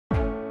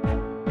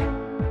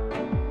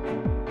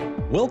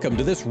Welcome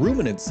to this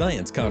ruminant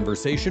science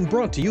conversation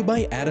brought to you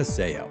by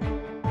Adisseo.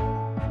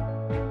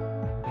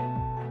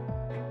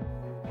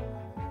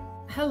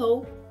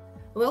 Hello,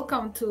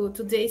 welcome to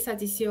today's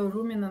Adisseo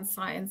Ruminant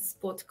Science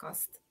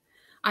podcast.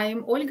 I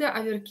am Olga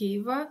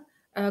Averkieva,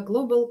 a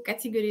Global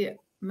Category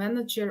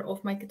Manager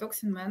of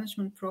Mycotoxin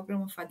Management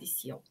Program of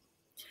Adisseo.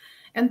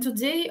 And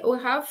today we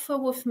have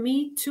with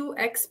me two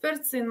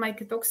experts in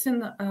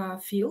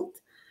mycotoxin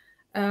field,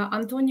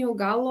 Antonio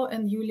Gallo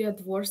and Julia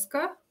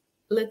Dvorska.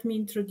 Let me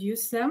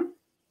introduce them.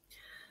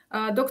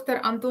 Dr.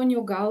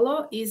 Antonio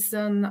Gallo is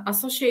an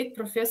associate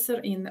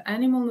professor in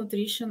animal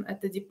nutrition at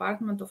the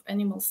Department of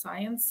Animal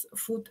Science,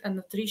 Food and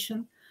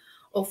Nutrition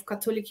of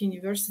Catholic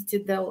University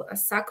del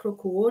Sacro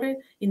Cuore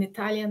in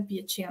Italian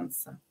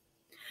Piacenza.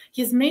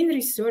 His main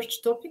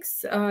research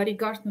topics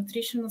regard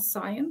nutritional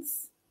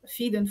science,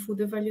 feed and food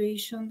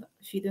evaluation,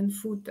 feed and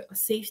food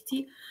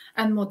safety,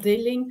 and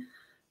modeling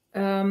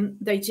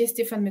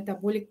digestive and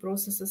metabolic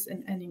processes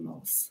in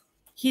animals.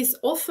 He is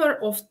author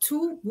of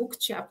 2 book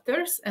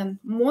chapters and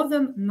more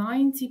than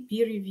 90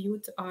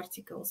 peer-reviewed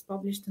articles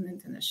published in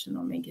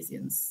international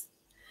magazines.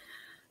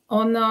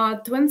 On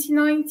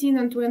 2019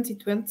 and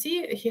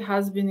 2020, he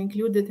has been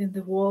included in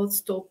the world's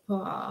top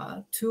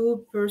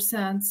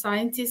 2%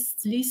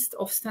 scientists list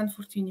of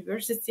Stanford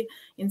University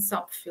in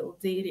subfield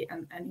dairy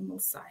and animal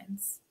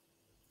science.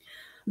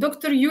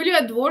 Dr.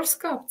 Julia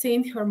Dvorska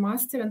obtained her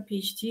master and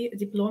PhD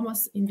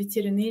diplomas in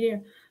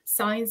veterinary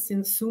science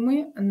in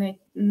Sumy, a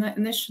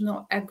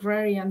National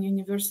Agrarian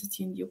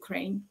University in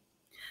Ukraine.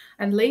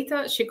 And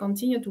later, she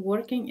continued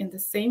working in the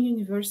same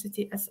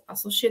university as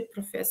associate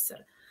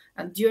professor.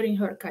 And during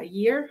her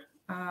career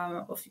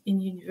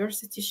in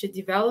university, she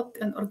developed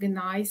and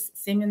organized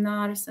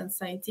seminars and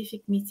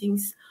scientific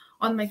meetings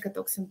on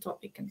mycotoxin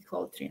topic in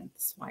poultry and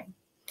swine.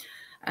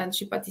 And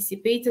she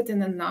participated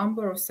in a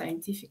number of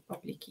scientific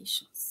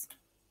publications.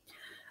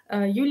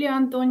 Julia,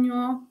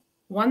 Antonio,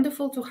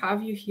 wonderful to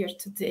have you here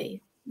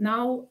today.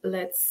 Now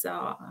let's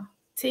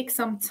take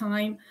some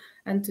time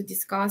and to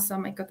discuss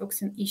some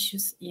mycotoxin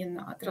issues in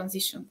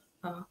transition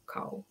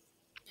cow.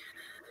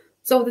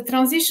 So the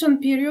transition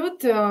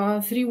period,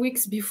 3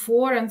 weeks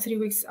before and 3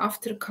 weeks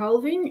after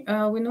calving,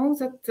 we know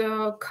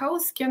that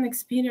cows can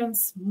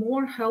experience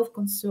more health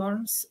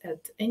concerns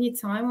at any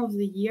time of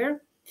the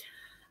year.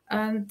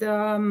 And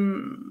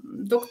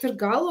Dr.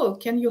 Gallo,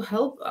 can you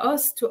help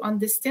us to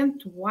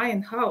understand why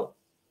and how?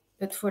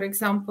 That, for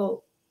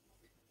example,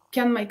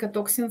 can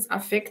mycotoxins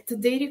affect the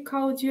dairy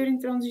cow during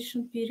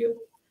transition period,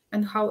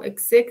 and how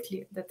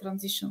exactly the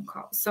transition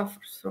cow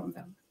suffers from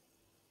them?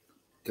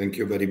 Thank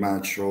you very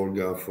much,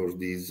 Olga, for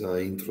this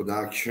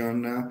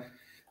introduction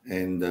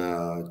and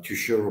to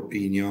share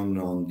opinion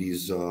on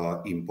this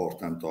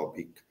important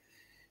topic.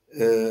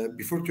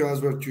 Before to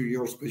answer to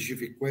your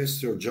specific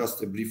question,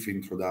 just a brief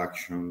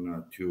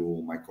introduction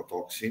to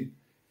mycotoxin.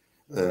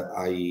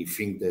 I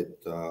think that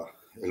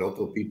a lot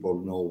of people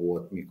know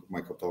what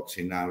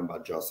mycotoxin are,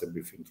 but just a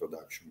brief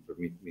introduction.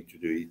 Permit me to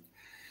do it.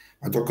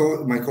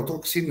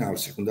 Mycotoxin are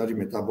secondary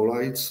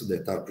metabolites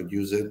that are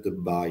produced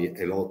by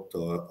a lot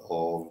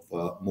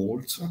of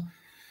molds.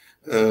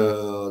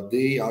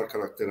 They are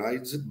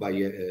characterized by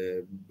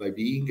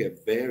being a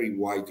very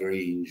wide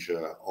range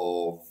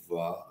of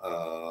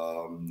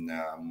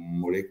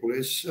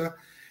molecules.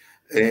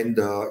 And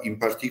in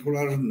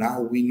particular,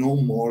 now we know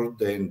more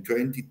than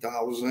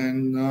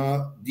 20,000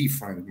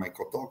 different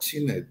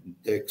mycotoxin and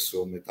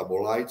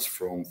exometabolites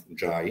from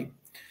fungi,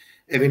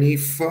 even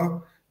if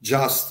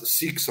just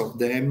 6 of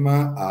them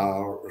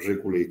are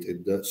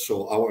regulated.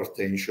 So our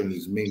attention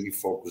is mainly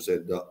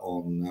focused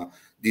on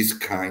this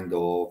kind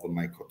of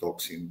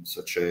mycotoxin,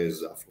 such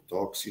as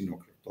aflatoxin,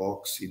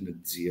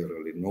 ochratoxin,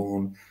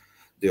 zearalenone,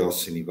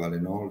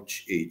 deoxynivalenol,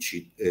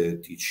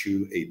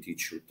 T2,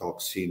 AT2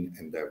 toxin,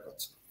 and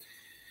derivatives.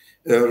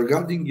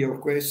 Regarding your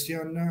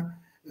question,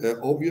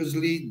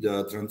 obviously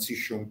the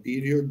transition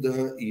period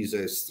is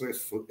a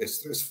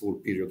stressful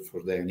period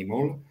for the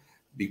animal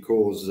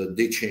because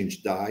they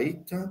change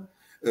diet,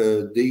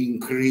 they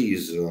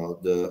increase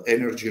the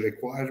energy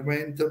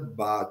requirement,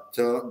 but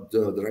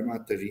the dry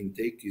matter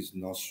intake is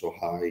not so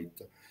high.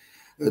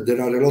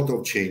 There are a lot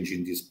of change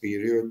in this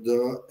period,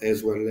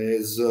 as well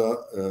as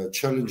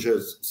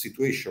challenges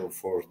situation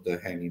for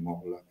the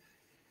animal.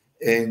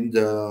 And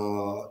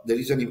there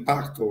is an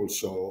impact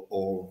also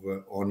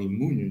on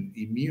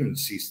immune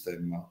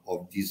system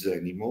of this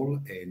animal,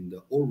 and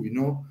all we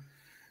know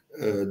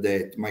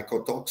that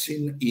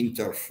mycotoxin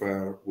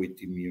interfere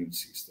with immune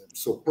system.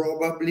 So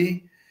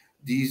probably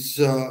this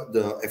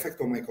the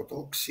effect of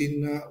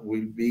mycotoxin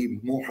will be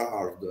more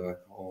hard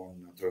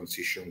on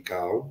transition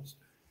cows,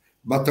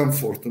 but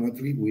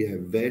unfortunately we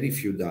have very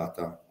few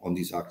data on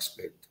this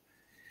aspect.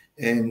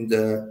 And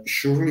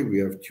surely we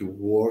have to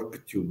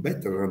work to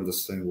better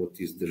understand what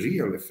is the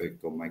real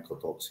effect of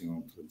mycotoxin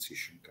on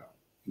transition cow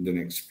in the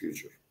next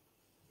future.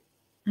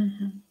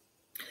 Mm-hmm.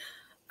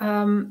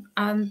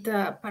 And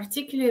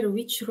particularly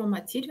which raw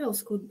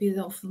materials could be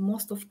of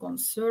most of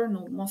concern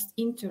or most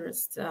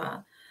interest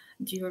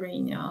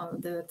during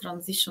the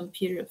transition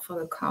period for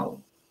the cow?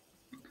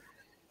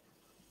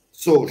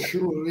 So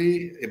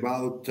surely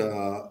about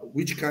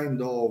which kind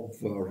of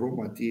raw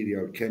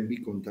material can be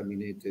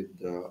contaminated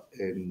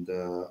and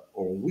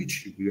on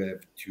which we have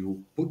to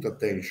put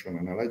attention,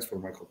 analyze for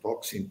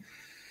mycotoxin.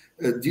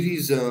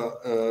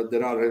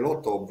 There are a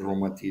lot of raw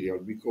material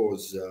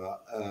because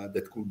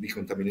that could be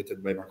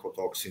contaminated by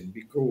mycotoxin,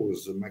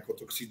 because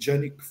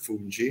mycotoxigenic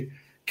fungi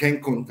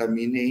can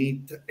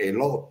contaminate a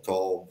lot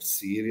of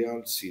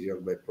cereal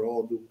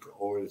byproduct,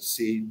 oil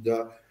seed,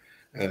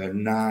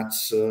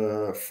 nuts,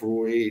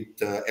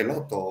 fruit, a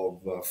lot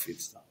of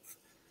feed stuff.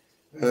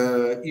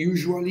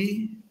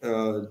 Usually,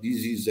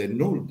 this is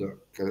an older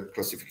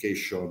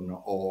classification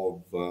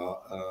of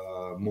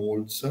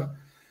molds.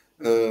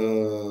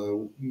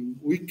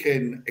 We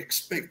can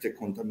expect a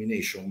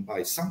contamination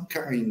by some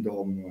kind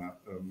of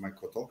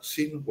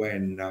mycotoxin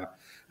when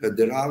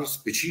there are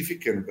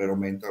specific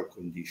environmental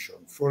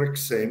conditions. For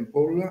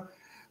example,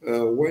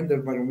 when the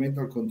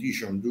environmental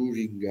condition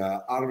during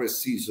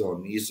harvest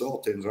season is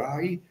hot and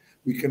dry,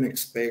 we can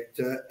expect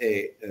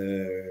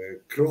a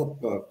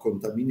crop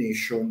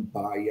contamination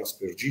by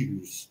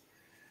Aspergillus.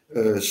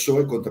 So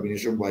a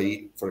contamination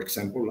by, for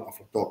example,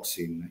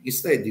 aflatoxin.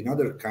 Instead, in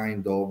other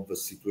kind of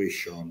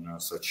situation,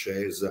 such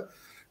as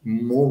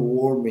more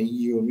warm and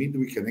humid,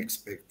 we can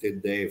expect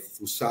the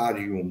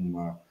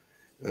fusarium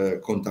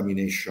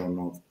contamination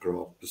of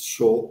crop,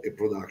 so a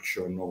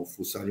production of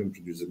fusarium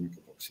produced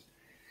mycotoxin.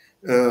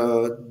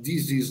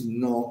 This is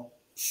not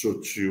so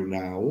true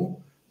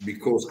now,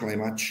 because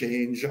climate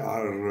change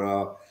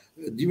are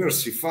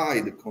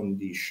diversified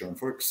condition.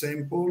 For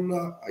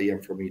example, I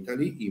am from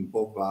Italy, in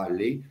Po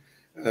Valley.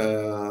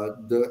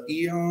 The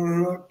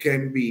year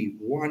can be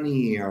 1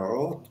 year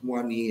hot,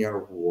 1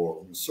 year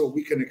warm. So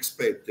we can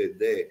expect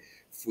the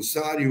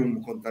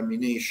fusarium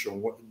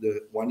contamination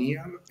the 1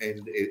 year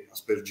and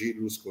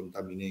Aspergillus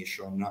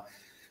contamination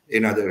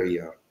another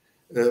year.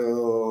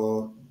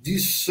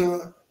 This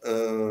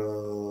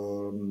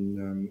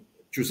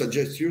to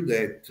suggest you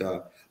that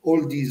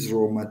all these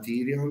raw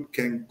material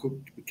can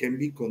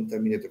be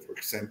contaminated. For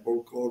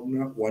example,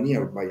 corn 1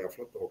 year by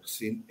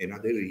aflatoxin,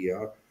 another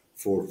year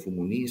for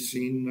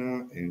fumonisin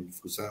and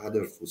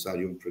other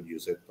fusarium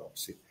produced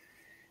toxin.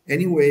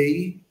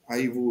 Anyway,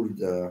 I would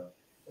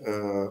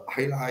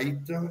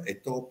highlight a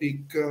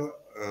topic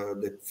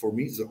that for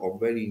me is of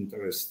very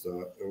interest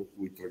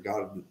with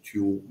regard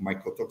to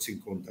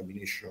mycotoxin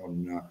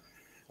contamination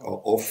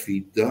of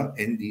feed,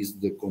 and is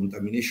the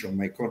contamination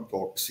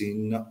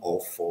mycotoxin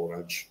of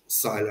forage,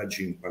 silage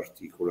in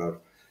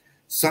particular.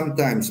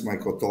 Sometimes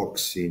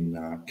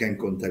mycotoxin can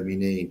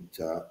contaminate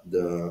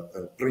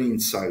the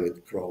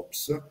pre-ensiled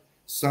crops.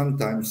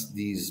 Sometimes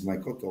these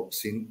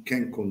mycotoxin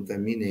can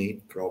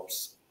contaminate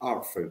crops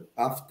after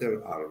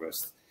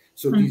harvest.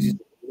 So this is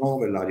a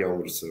novel area of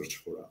research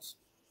for us.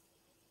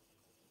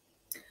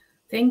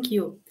 Thank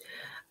you.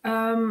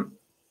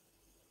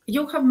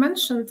 You have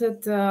mentioned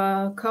that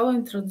cow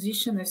in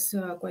transition is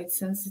quite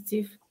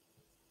sensitive,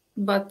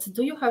 but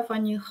do you have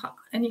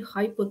any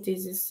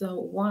hypothesis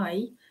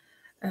why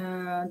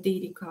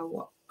dairy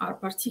cow are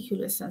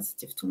particularly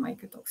sensitive to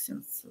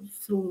mycotoxins?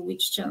 Through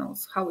which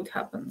channels? How it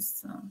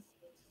happens?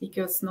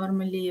 Because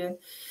normally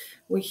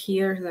we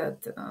hear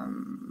that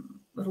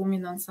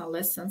ruminants are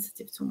less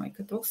sensitive to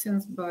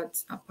mycotoxins,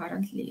 but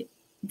apparently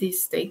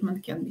this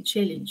statement can be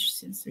challenged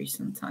since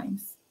recent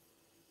times.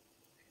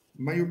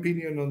 My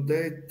opinion on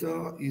that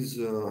is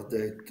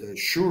that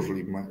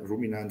surely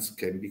ruminants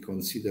can be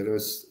considered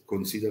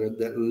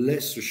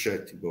less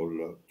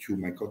susceptible to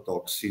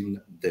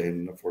mycotoxin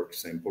than, for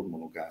example,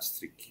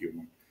 monogastric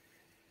human.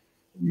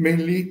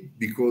 Mainly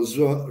because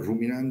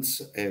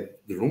ruminants have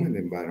the rumen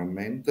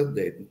environment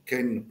that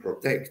can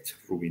protect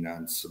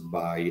ruminants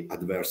by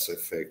adverse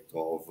effect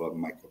of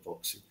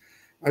mycotoxin.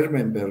 I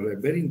remember a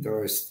very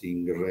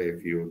interesting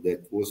review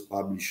that was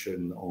published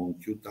on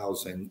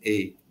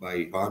 2008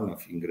 by Hanna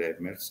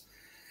Fingremers,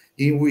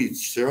 in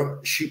which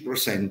she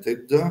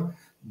presented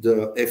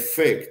the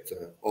effect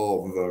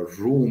of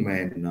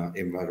rumen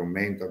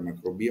environmental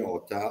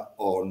microbiota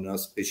on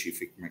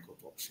specific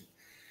mycotoxin.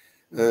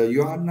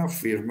 Johanna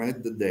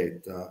affirmed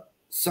that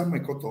some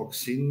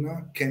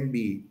mycotoxin can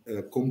be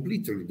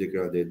completely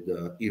degraded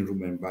in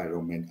room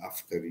environment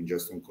after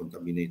ingestion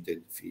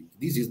contaminated feed.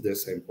 This is the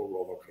example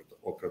of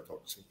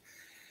ochratoxin.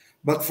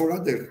 But for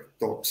other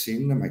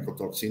toxin,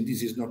 mycotoxin,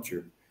 this is not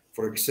true.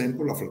 For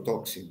example,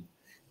 aflatoxin.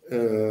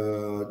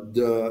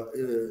 The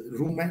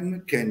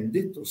rumen can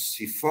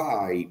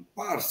detoxify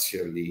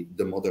partially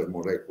the mother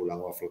molecule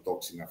of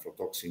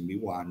aflatoxin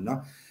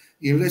B1,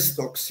 in less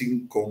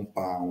toxic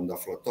compound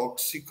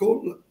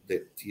aflatoxicol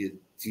that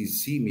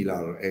is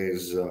similar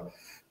as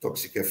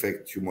toxic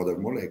effect to mother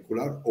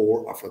molecular,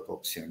 or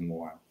aflatoxin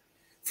 1.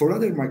 For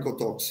other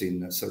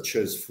mycotoxin, such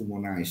as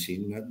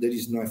fumonisin, there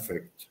is no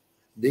effect.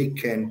 They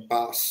can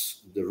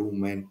pass the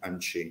rumen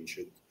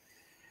unchanged.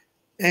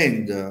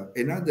 And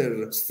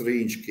another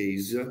strange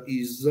case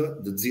is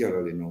the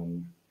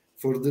zearalenone.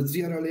 For the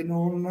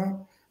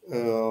zearalenone,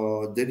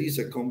 there is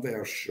a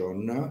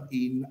conversion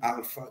in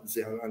alpha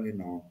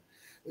zearalenone.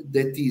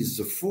 that is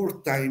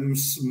 4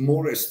 times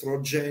more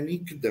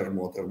estrogenic than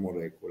water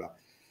molecule.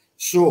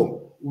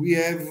 So we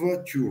have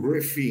to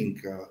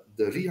rethink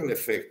the real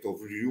effect of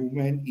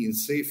human in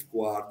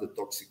safeguard the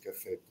toxic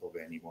effect of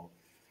animal.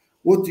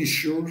 What is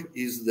sure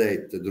is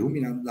that the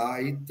ruminant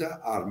diet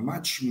are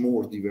much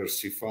more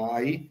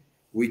diversified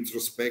with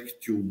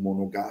respect to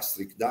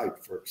monogastric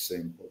diet, for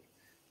example.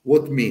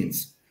 What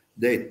means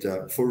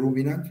that for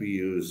ruminant we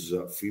use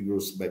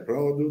fibrous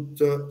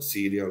byproduct,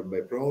 cereal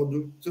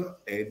byproduct,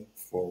 and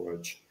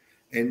forage.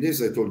 And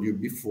as I told you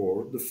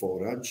before, the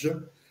forage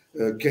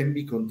can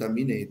be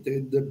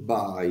contaminated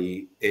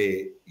by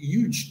a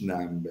huge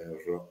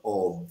number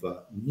of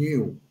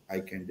new,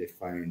 I can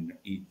define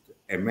it,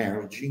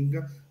 emerging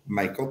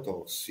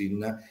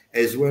mycotoxin,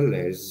 as well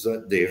as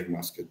their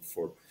masked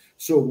form.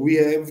 So we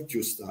have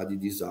to study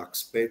this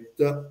aspect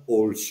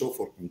also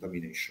for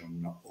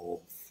contamination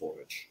of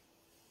forage.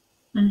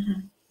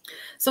 Mm-hmm.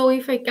 So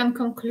if I can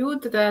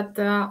conclude that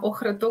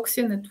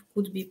ochratoxin, it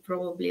would be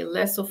probably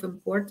less of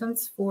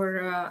importance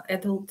for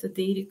adult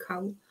dairy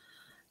cow,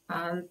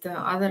 and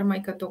other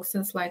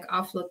mycotoxins like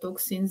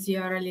aflatoxins,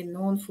 generally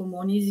known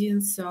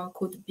fumonisins,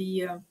 could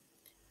be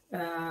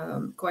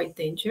quite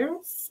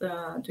dangerous.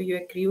 Do you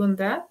agree on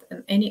that?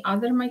 And any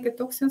other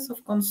mycotoxins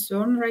of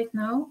concern right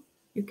now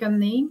you can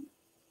name?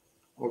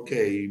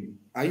 Okay,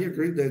 I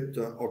agree that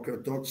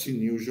ochratoxin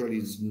usually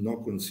is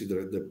not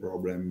considered a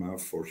problem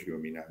for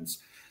ruminants.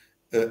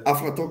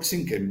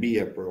 Aflatoxin can be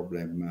a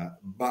problem,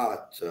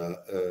 but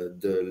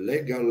the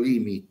legal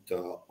limit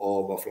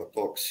of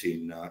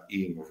aflatoxin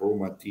in raw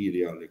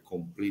material, a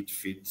complete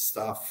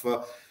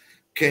feedstuff,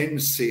 can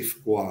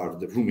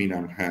safeguard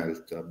ruminant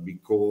health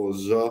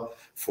because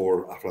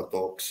for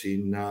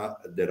aflatoxin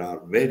there are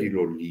very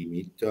low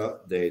limits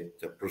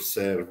that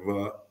preserve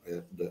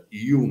the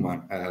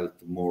human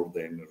health more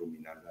than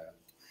ruminant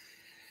health.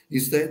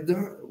 Instead,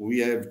 we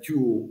have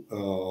to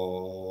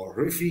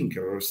rethink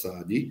our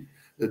study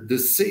the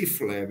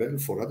safe level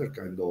for other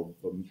kind of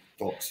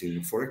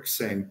toxin. For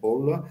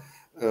example,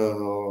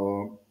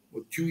 2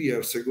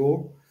 years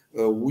ago,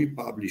 we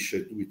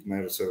published with my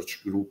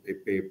research group a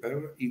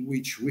paper in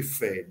which we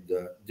fed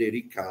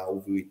dairy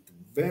cow with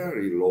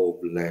very low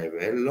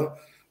level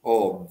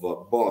of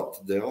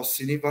both the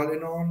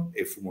oxynivalenol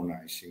and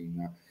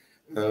fumonisin.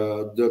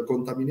 The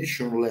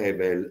contamination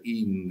level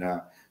in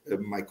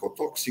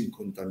mycotoxin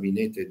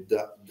contaminated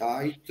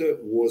diet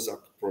was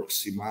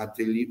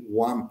approximately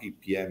 1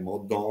 ppm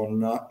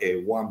odon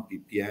and 1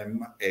 ppm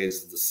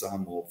as the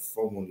sum of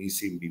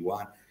fumonisin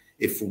B1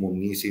 and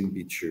fumonisin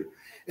B2.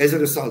 As a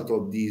result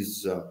of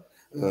this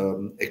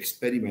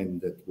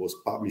experiment that was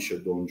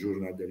published on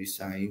Journal Dairy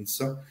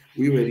Science,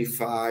 we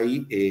verify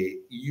a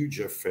huge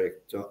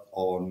effect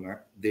on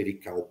dairy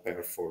cow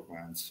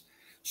performance.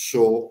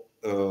 So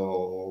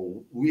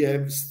we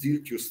have still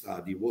to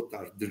study what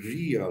are the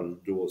real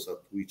dose at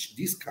which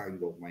this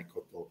kind of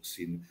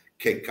mycotoxin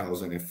can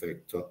cause an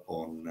effect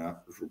on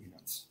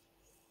ruminants.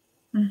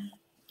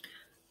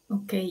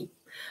 Okay.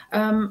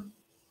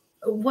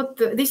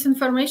 This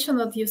information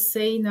that you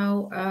say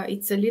now,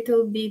 it's a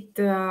little bit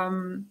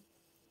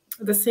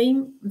the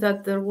same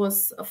that there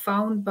was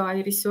found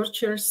by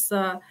researchers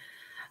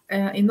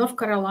in North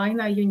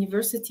Carolina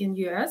University in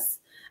US.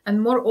 And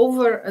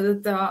moreover,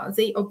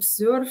 they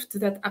observed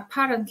that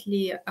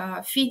apparently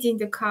feeding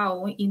the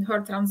cow in her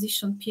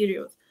transition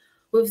period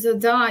with the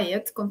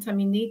diet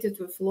contaminated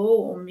with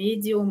low or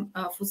medium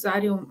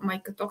fusarium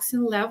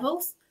mycotoxin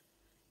levels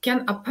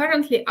can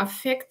apparently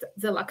affect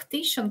the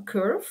lactation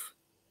curve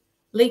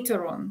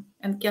later on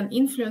and can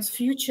influence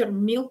future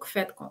milk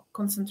fat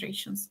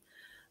concentrations.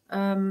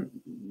 Can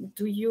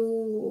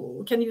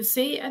you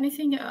say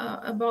anything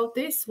about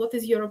this? What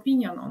is your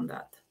opinion on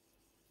that?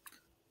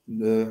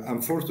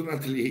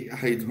 Unfortunately,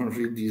 I don't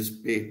read this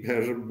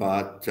paper,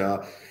 but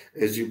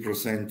as you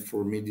present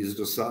for me this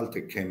result,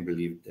 I can't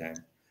believe them.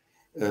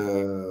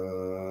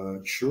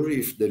 Sure,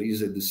 if there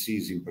is a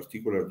disease, in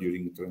particular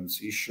during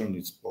transition,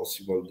 it's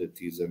possible that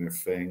is an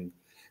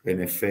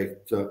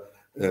effect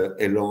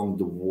along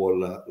the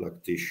whole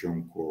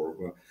lactation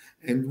curve.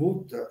 And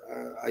what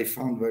I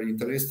found very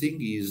interesting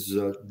is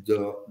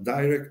the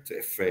direct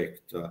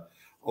effect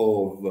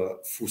of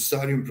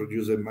fusarium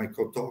produced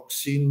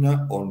mycotoxin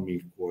on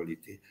milk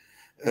quality.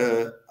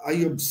 I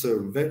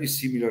observed very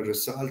similar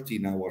result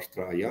in our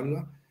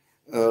trial,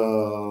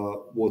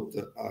 what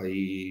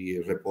I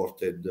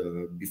reported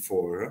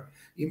before.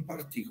 In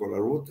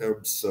particular, what I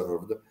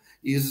observed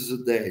is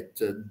that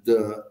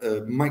the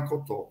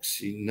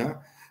mycotoxin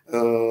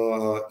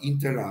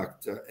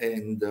interact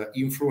and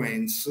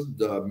influence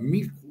the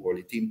milk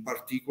quality, in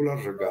particular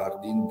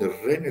regarding the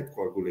rennet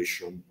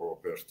coagulation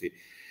property.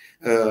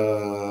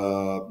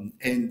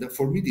 And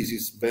for me, this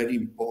is very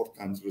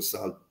important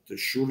result.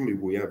 Surely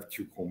we have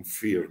to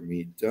confirm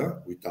it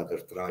with other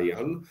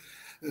trial,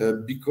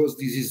 because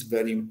this is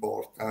very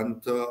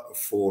important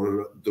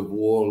for the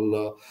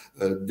whole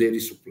dairy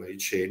supply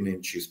chain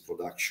and cheese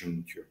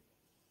production too.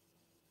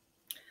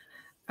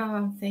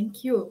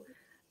 Thank you.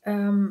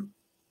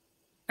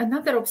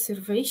 Another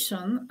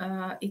observation,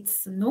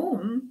 it's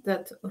known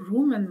that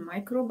rumen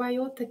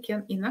microbiota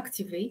can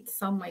inactivate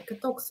some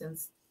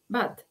mycotoxins.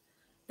 But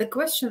the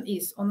question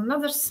is, on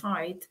another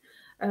side,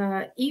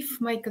 if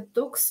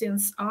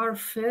mycotoxins are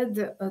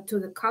fed to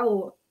the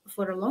cow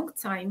for a long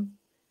time,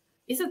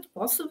 is it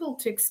possible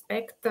to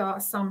expect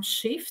some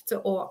shift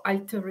or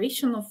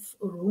alteration of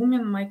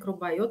rumen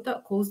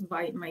microbiota caused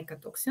by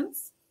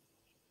mycotoxins?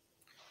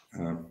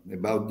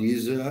 About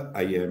this,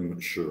 I am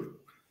sure.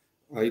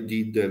 I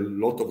did a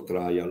lot of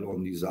trial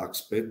on this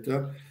aspect,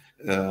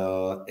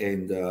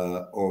 and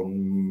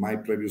on my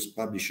previous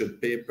published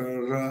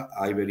paper,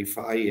 I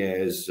verify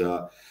as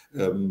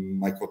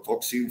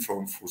mycotoxin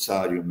from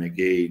Fusarium,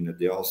 again,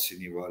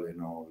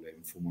 deoxynivalenol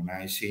and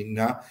fumonisin,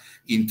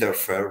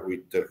 interfere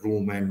with the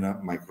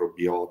rumen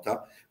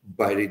microbiota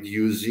by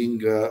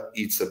reducing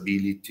its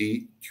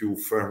ability to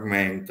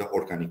ferment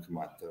organic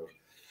matter.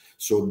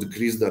 So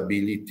decrease the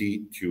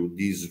ability to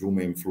this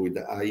rumen fluid.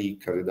 I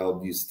carried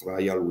out this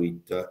trial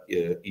with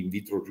in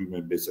vitro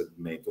rumen-based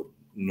method,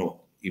 not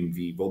in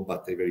vivo,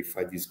 but I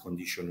verified this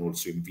condition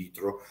also in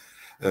vitro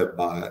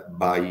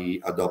by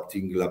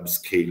adopting lab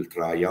scale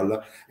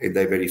trial, and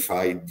I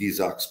verified this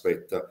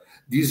aspect.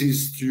 This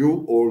is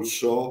true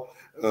also.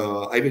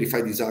 I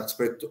verified this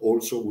aspect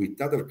also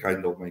with other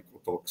kind of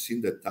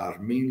mycotoxin that are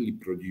mainly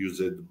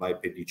produced by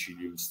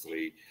penicillium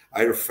stray.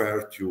 I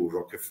refer to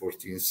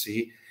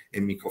Roquefort-C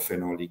and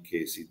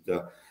mycophenolic acid.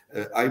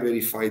 I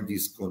verified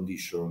this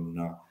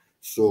condition.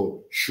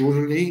 So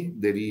surely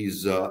there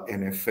is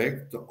an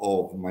effect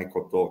of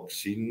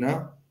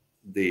mycotoxin.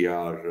 They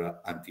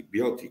are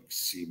antibiotic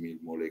similar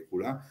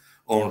molecule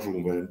on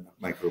rumen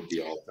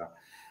microbiota.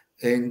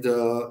 And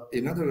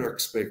another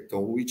aspect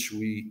on which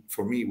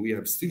for me, we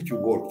have still to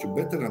work to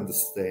better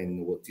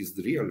understand what is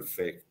the real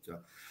effect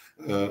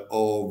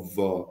of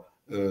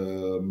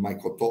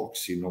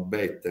mycotoxin or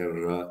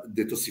better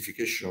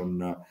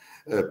detoxification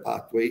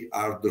pathway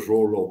are the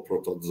role of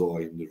protozoa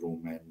in the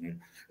rumen.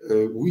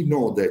 We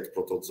know that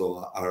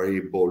protozoa are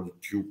able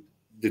to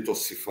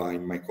detoxify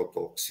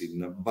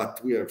mycotoxin,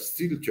 but we have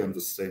still to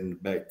understand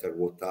better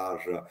what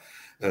are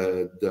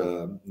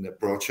the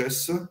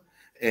process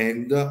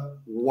and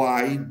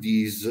why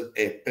these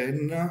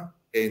happen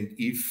and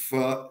if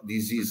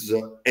this is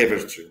ever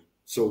true.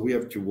 So we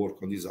have to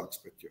work on this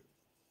aspect here.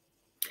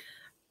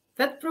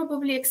 That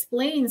probably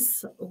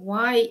explains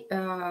why,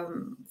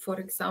 for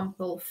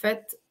example,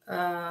 fat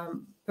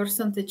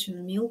percentage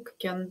in milk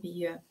can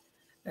be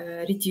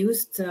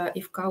reduced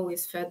if cow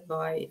is fed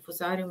by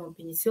Fusarium or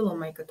Penicillium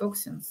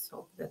mycotoxins.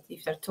 So that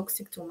if they're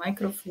toxic to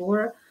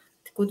microflora,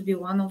 it could be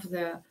one of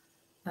the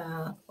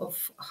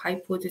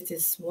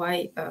hypotheses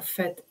why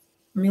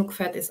milk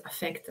fat is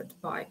affected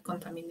by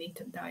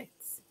contaminated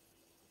diets.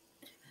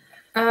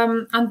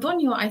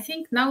 Antonio, I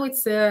think now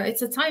it's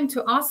a time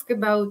to ask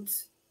about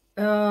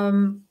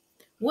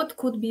what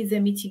could be the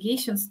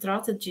mitigation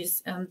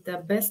strategies and the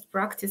best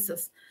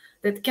practices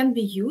that can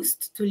be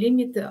used to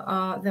limit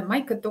the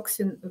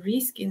mycotoxin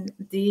risk in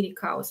dairy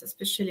cows,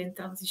 especially in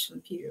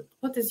transition period.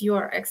 What is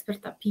your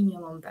expert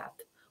opinion on that?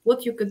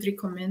 What you could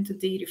recommend to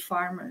dairy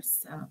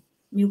farmers,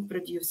 milk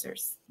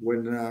producers?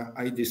 When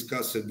I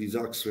discussed this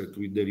aspect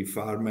with dairy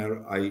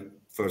farmer, I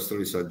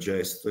firstly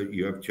suggest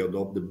you have to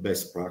adopt the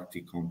best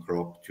practice on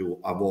crop to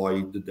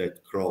avoid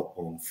that crop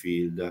on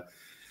field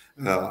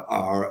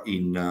are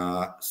in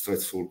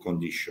stressful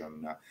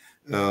condition.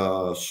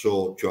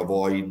 So to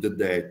avoid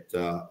that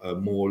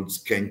molds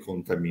can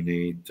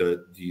contaminate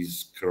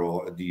this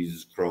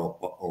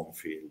crop on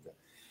field.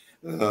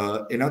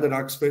 Another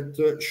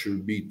aspect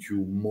should be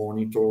to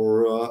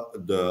monitor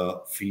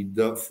the feed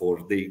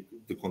for the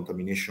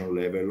contamination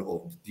level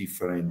of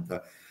different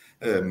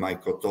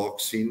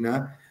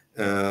mycotoxin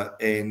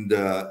and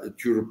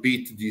to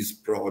repeat this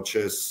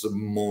process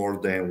more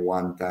than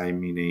one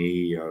time in a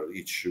year.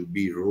 It should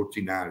be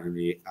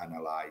routinely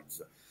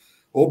analyzed.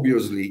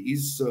 Obviously,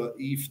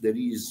 if there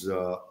is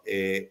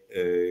a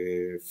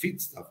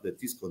feedstuff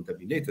that is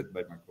contaminated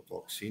by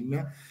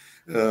mycotoxin,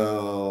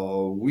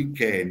 we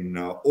can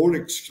all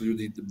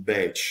excluded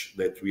batch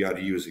that we are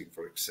using,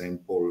 for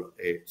example,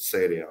 a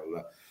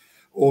cereal,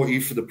 or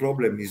if the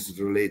problem is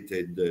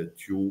related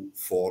to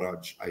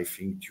forage, I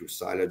think to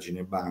silage in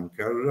a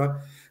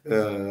bunker,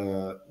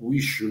 we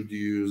should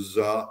use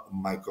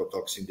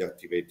mycotoxin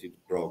deactivated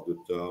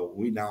product.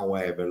 We now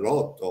have a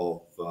lot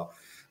of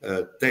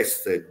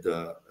tested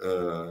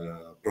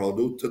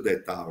products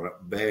that are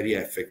very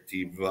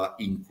effective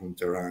in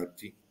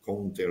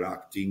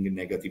counteracting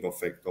negative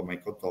effect of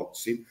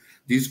mycotoxin.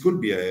 This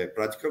could be a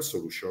practical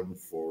solution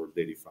for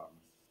dairy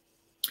farmers.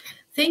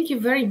 Thank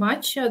you very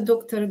much,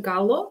 Dr.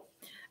 Gallo.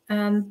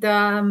 And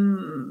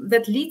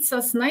that leads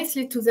us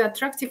nicely to the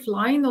attractive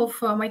line of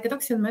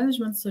mycotoxin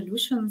management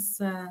solutions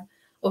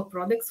or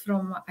products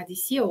from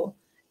Adisseo.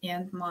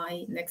 And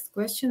my next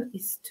question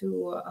is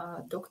to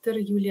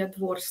Dr. Julia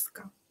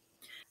Dvorska.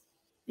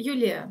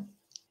 Julia,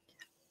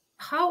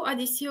 how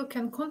Adisseo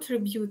can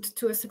contribute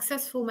to a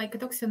successful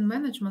mycotoxin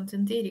management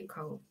in dairy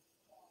cow?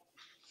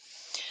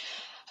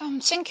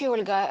 Thank you,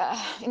 Olga.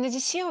 In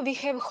Adisseo, we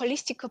have a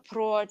holistic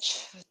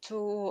approach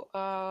to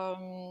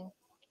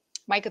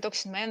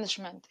mycotoxin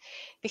management.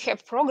 We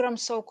have program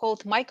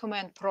so-called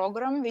MycoMan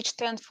program, which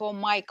stands for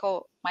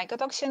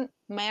mycotoxin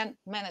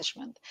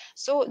management.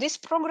 So this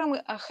program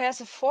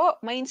has 4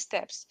 main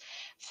steps.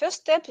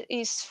 First step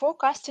is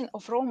forecasting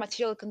of raw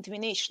material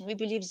contamination. We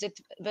believe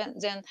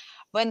that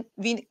when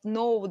we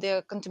know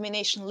the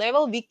contamination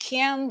level, we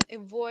can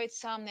avoid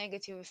some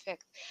negative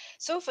effect.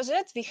 So for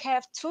that, we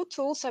have 2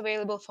 tools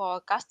available for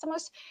our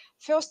customers.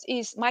 First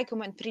is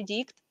MycoMan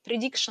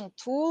prediction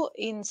tool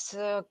in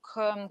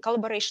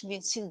collaboration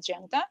with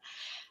Syngenta.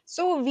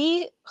 So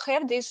we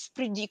have this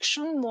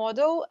prediction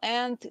model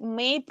and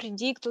may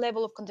predict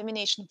level of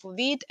contamination for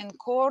wheat and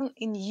corn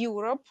in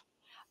Europe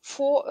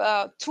for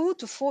 2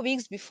 to 4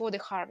 weeks before the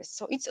harvest.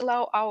 So it's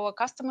allow our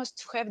customers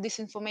to have this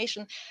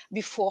information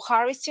before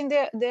harvesting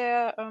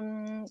the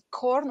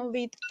corn or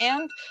wheat,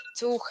 and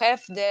to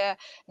have the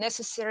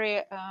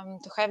necessary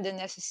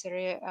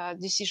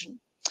decision.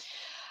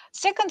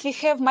 Second, we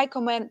have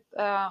MycoMan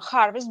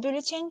harvest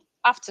bulletin.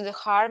 After the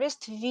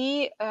harvest,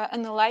 we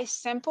analyze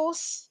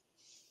samples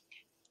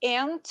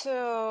and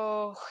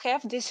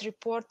have this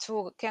report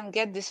can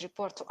get this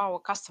report to our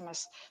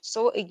customers.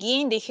 So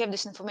again, they have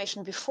this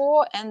information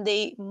before, and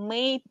they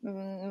may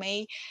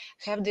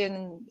have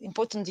the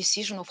important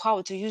decision of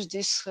how to use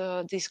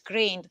this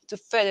grain to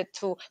feed it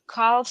to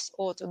calves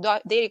or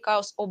to dairy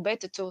cows, or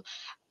better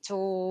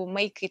to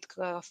make it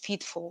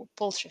feed for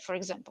poultry, for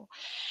example.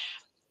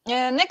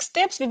 Next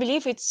steps, we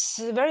believe it's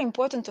very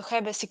important to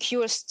have a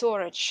secure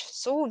storage.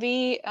 So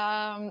we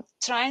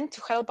trying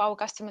to help our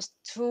customers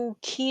to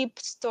keep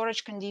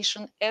storage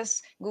condition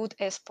as good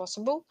as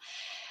possible.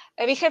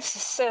 We have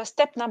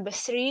step number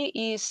 3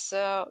 is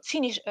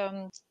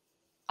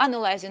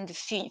analyzing the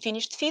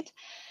finished feed.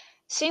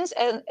 Since,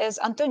 as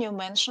Antonio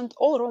mentioned,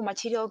 all raw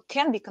material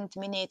can be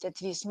contaminated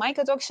with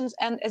mycotoxins,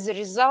 and as a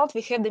result,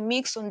 we have the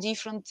mix on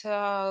different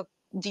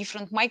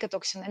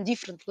mycotoxin and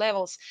different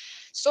levels.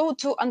 So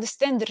to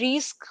understand the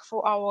risk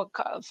for our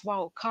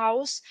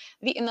cows,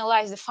 we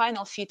analyze the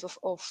final feed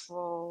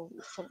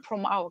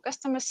from our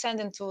customers, send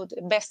them to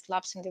the best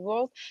labs in the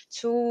world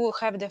to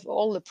have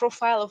all the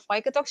profile of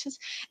mycotoxins,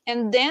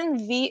 and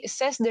then we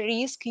assess the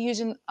risk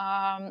using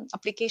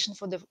application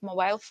for the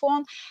mobile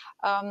phone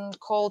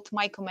called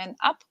MycoMan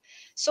app.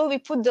 So we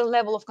put the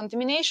level of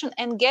contamination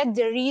and get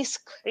the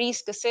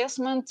risk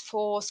assessment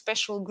for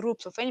special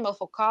groups of animals,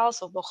 for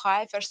cows, or for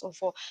heifers, or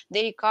for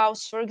dairy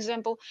cows, for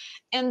example.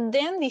 And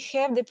then we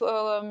have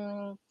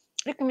the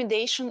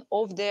recommendation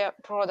of the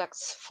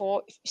products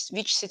for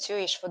which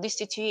situation, for this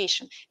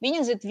situation,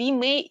 meaning that we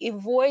may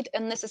avoid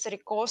unnecessary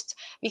costs.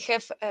 We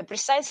have a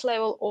precise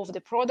level of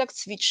the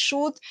products which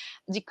should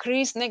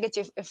decrease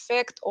negative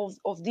effect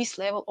of this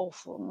level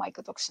of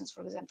mycotoxins,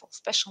 for example,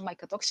 special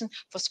mycotoxin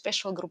for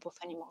special group of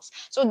animals.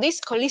 So this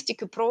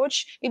holistic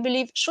approach, we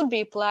believe, should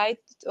be applied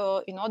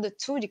in order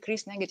to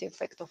decrease negative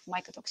effect of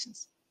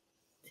mycotoxins.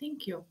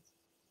 Thank you.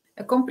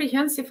 A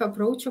comprehensive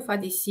approach of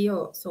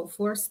Adisseo, so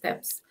 4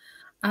 steps.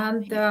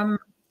 And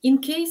in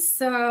case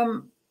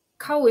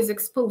cow is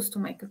exposed to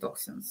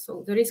mycotoxins,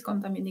 so there is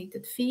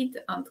contaminated feed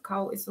and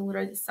cow is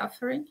already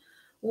suffering,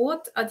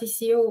 what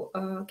Adisseo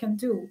can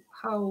do,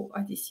 how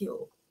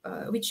Adisseo,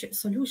 which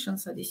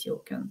solutions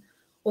Adisseo can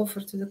offer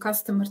to the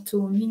customer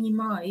to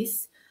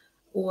minimize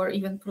or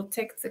even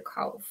protect the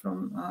cow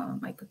from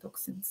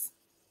mycotoxins?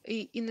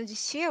 In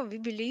Adisseo, we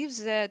believe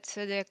that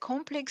the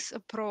complex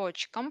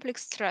approach,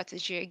 complex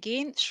strategy,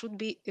 again, should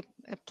be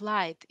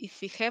applied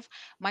if we have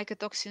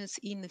mycotoxins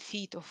in the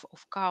feed of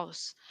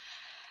cows.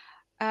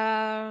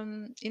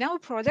 In our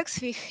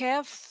products, we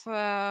have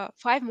 5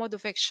 modes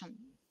of action,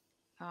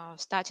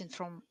 starting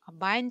from a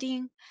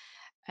binding,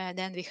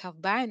 then we have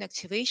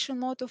bioinactivation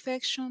mode of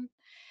action.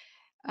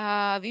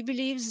 We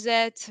believe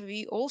that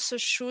we also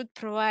should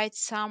provide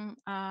some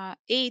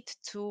aid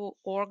to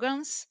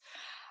organs,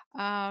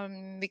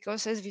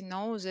 because as we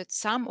know that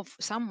some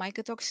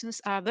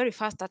mycotoxins are very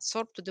fast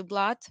absorbed to the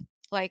blood,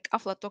 like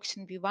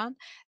aflatoxin B1.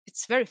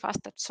 It's very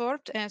fast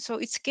absorbed, and so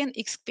it can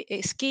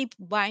escape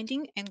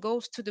binding and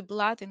goes to the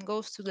blood and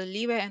goes to the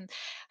liver and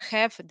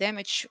have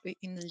damage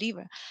in the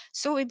liver.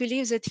 So we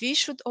believe that we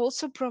should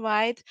also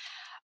provide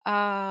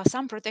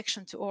some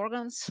protection to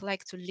organs,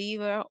 like to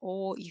liver,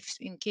 or if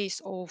in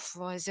case of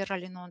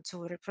zearalenone,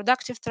 to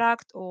reproductive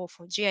tract, or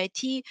for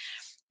GIT,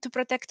 to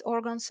protect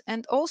organs.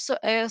 And also,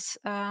 as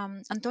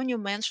Antonio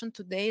mentioned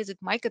today, that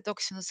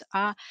mycotoxins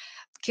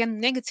can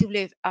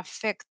negatively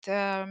affect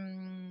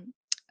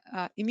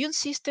immune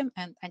system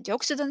and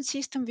antioxidant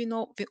system.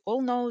 We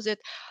all know that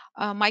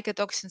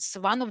mycotoxins,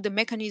 one of the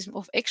mechanisms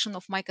of action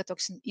of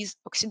mycotoxin is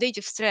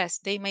oxidative stress.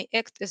 They may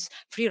act as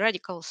free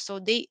radicals, so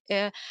they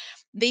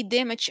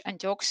damage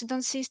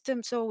antioxidant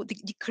system, so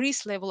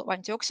decrease level of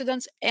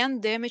antioxidants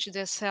and damage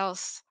the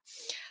cells.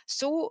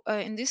 So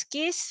in this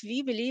case,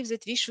 we believe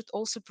that we should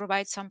also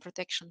provide some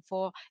protection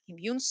for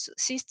immune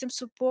system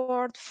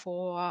support,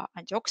 for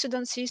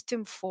antioxidant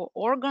system, for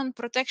organ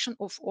protection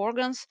of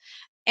organs,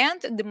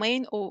 And the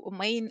main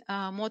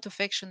mode of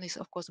action is,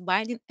 of course,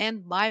 binding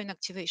and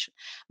bioinactivation.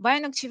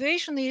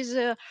 Bioinactivation is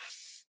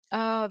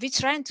we're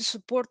trying to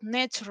support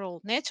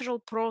natural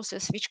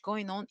process which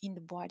going on in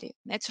the body,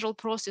 natural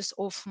process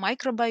of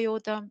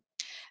microbiota,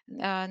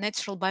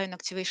 natural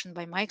bioinactivation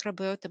by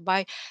microbiota,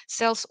 by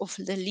cells of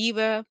the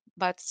liver,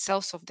 but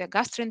cells of the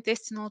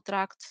gastrointestinal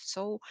tract.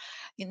 So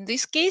in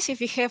this case, if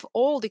we have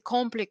all the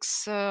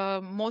complex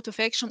mode of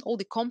action, all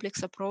the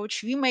complex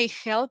approach, we may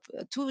help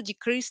to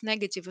decrease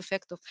negative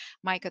effect of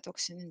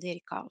mycotoxin in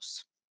dairy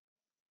cows.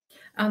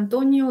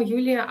 Antonio,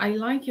 Julia, I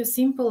like your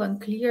simple and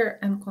clear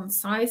and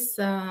concise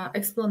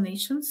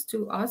explanations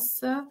to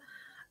us.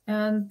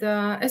 And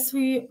as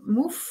we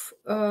move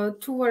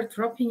toward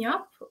wrapping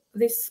up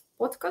this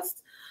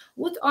podcast,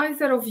 would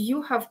either of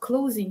you have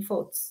closing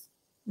thoughts?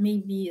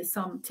 Maybe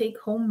some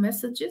take-home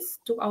messages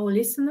to our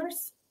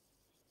listeners?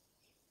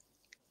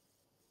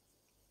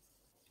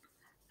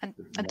 And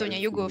Antonio,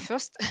 you go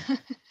first.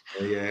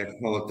 Yeah,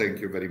 oh,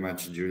 thank you very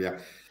much, Julia.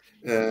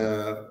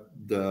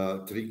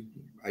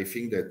 I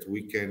think that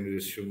we can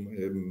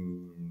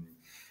resume,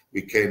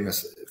 we can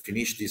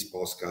finish this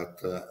postcard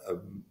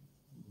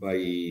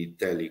by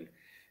telling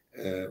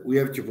we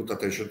have to put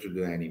attention to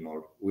the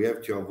animal. We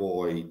have to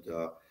avoid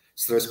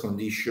stress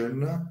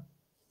condition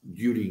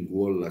during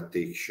wall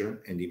lactation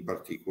and in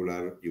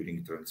particular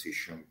during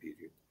transition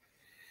period.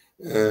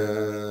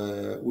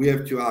 We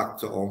have to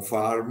act on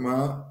farm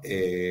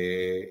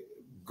a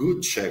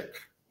good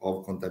check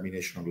of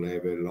contamination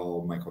level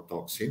of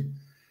mycotoxin,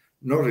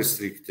 not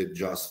restricted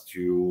just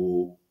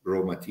to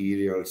raw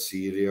materials,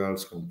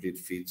 cereals, complete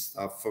feed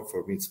stuff.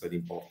 For me, it's very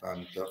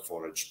important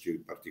forage too,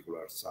 in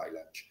particular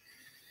silage.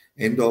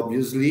 And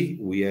obviously,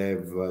 we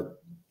have,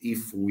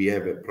 if we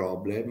have a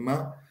problem,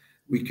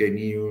 we can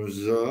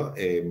use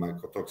a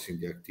mycotoxin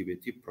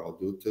deactivated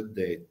product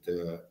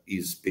that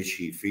is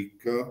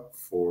specific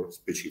for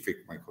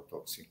specific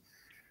mycotoxin.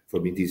 For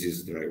me, this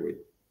is the right way.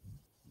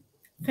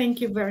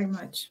 Thank you very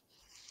much.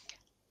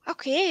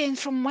 Okay, and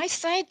from my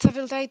side, I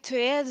would like to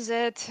add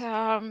that,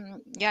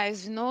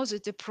 as you know,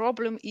 that the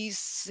problem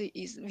is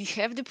we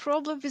have the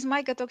problem with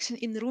mycotoxin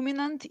in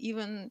ruminant,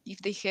 even if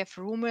they have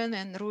rumen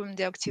and rumen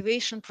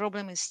deactivation,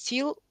 problem is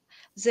still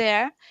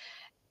there.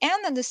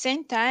 And at the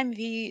same time,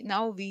 we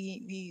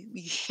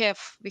have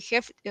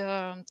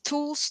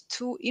tools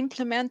to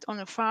implement on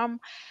a farm.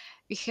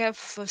 We have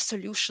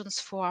solutions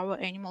for our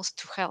animals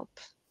to help.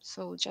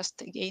 So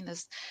just again,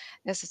 as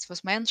it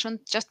was mentioned,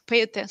 just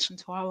pay attention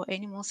to our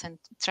animals and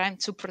trying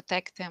to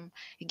protect them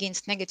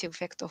against negative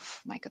effect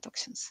of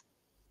mycotoxins.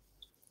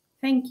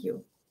 Thank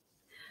you.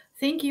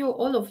 Thank you,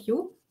 all of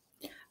you,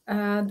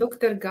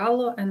 Dr.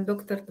 Gallo and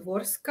Dr.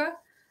 Dvorska,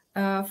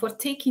 for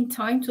taking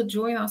time to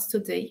join us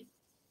today.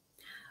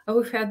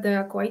 We've had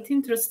a quite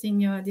interesting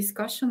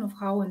discussion of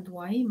how and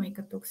why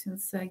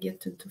mycotoxins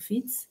get into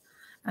feeds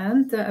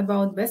and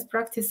about best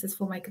practices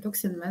for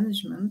mycotoxin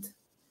management.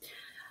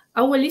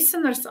 Our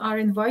listeners are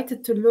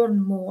invited to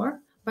learn more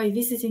by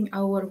visiting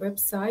our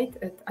website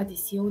at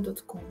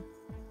adisseo.com.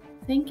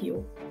 Thank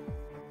you.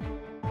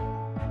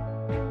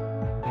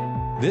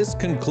 This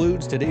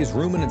concludes today's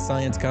Ruminant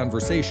Science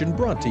Conversation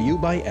brought to you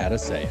by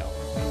Adisseo.